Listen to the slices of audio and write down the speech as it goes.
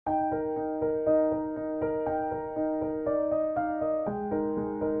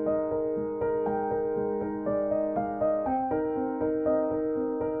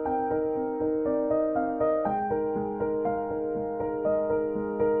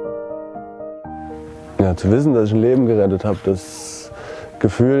Ja, zu wissen, dass ich ein Leben gerettet habe, das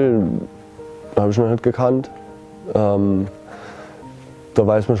Gefühl habe ich noch nicht gekannt. Da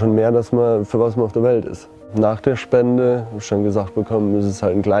weiß man schon mehr, dass man, für was man auf der Welt ist. Nach der Spende habe ich dann gesagt bekommen, es ist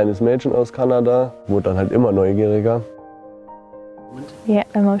halt ein kleines Mädchen aus Kanada, wurde dann halt immer neugieriger. Yeah,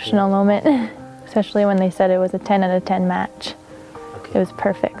 emotional moment, especially when they said it was a 10 out of 10 match. It was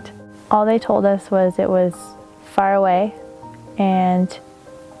perfect. All they told us was it was far away, and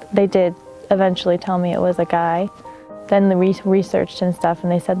they did eventually tell me it was a guy. Then they researched and stuff,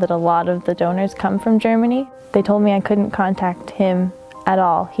 and they said that a lot of the donors come from Germany. They told me I couldn't contact him at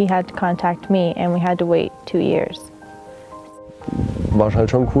all. He had to contact me, and we had to wait 2 years. War halt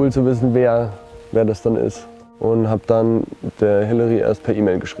schon cool zu wissen, wer das dann ist. Und habe dann der Hilary erst per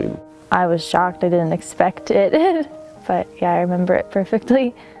E-Mail geschrieben. I was shocked. I didn't expect it, but yeah, I remember it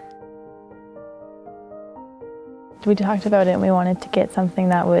perfectly. We talked about it and we wanted to get something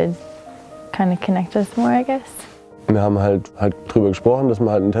that would kind of connect us more, I guess. Wir haben halt drüber gesprochen, dass wir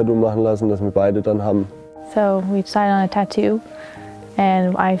halt ein Tattoo machen lassen, das wir beide dann haben. So we decided on a tattoo,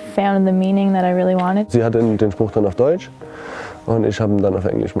 and I found the meaning that I really wanted. Sie hatte den Spruch dann auf Deutsch und ich habe ihn dann auf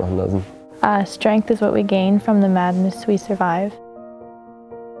Englisch machen lassen. Strength is what we gain from the madness we survive.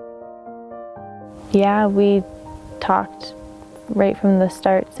 Yeah, we talked right from the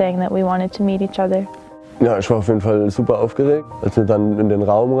start, saying that we wanted to meet each other. Ja, ich war auf jeden Fall super aufgeregt. Als wir dann in den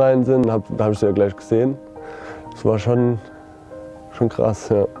Raum rein sind, da habe ich sie ja gleich gesehen. Das war schon krass,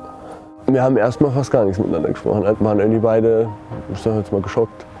 ja. Wir haben erstmal fast gar nichts miteinander gesprochen. Wir waren irgendwie beide, ich sag jetzt mal,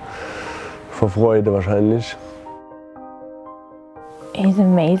 geschockt. Vor Freude wahrscheinlich. He's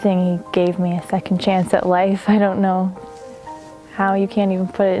amazing. He gave me a second chance at life. I don't know how, you can't even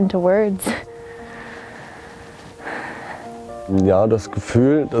put it into words. Ja, das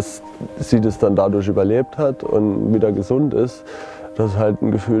Gefühl, dass sie das dann dadurch überlebt hat und wieder gesund ist, das ist halt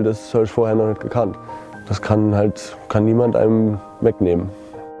ein Gefühl, das habe ich vorher noch nicht gekannt. Das kann niemand einem wegnehmen.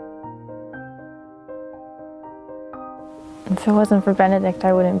 If it wasn't for Benedikt,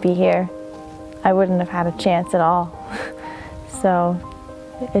 I wouldn't be here. I wouldn't have had a chance at all. So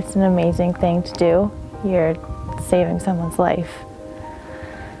it's an amazing thing to do. You're saving someone's life.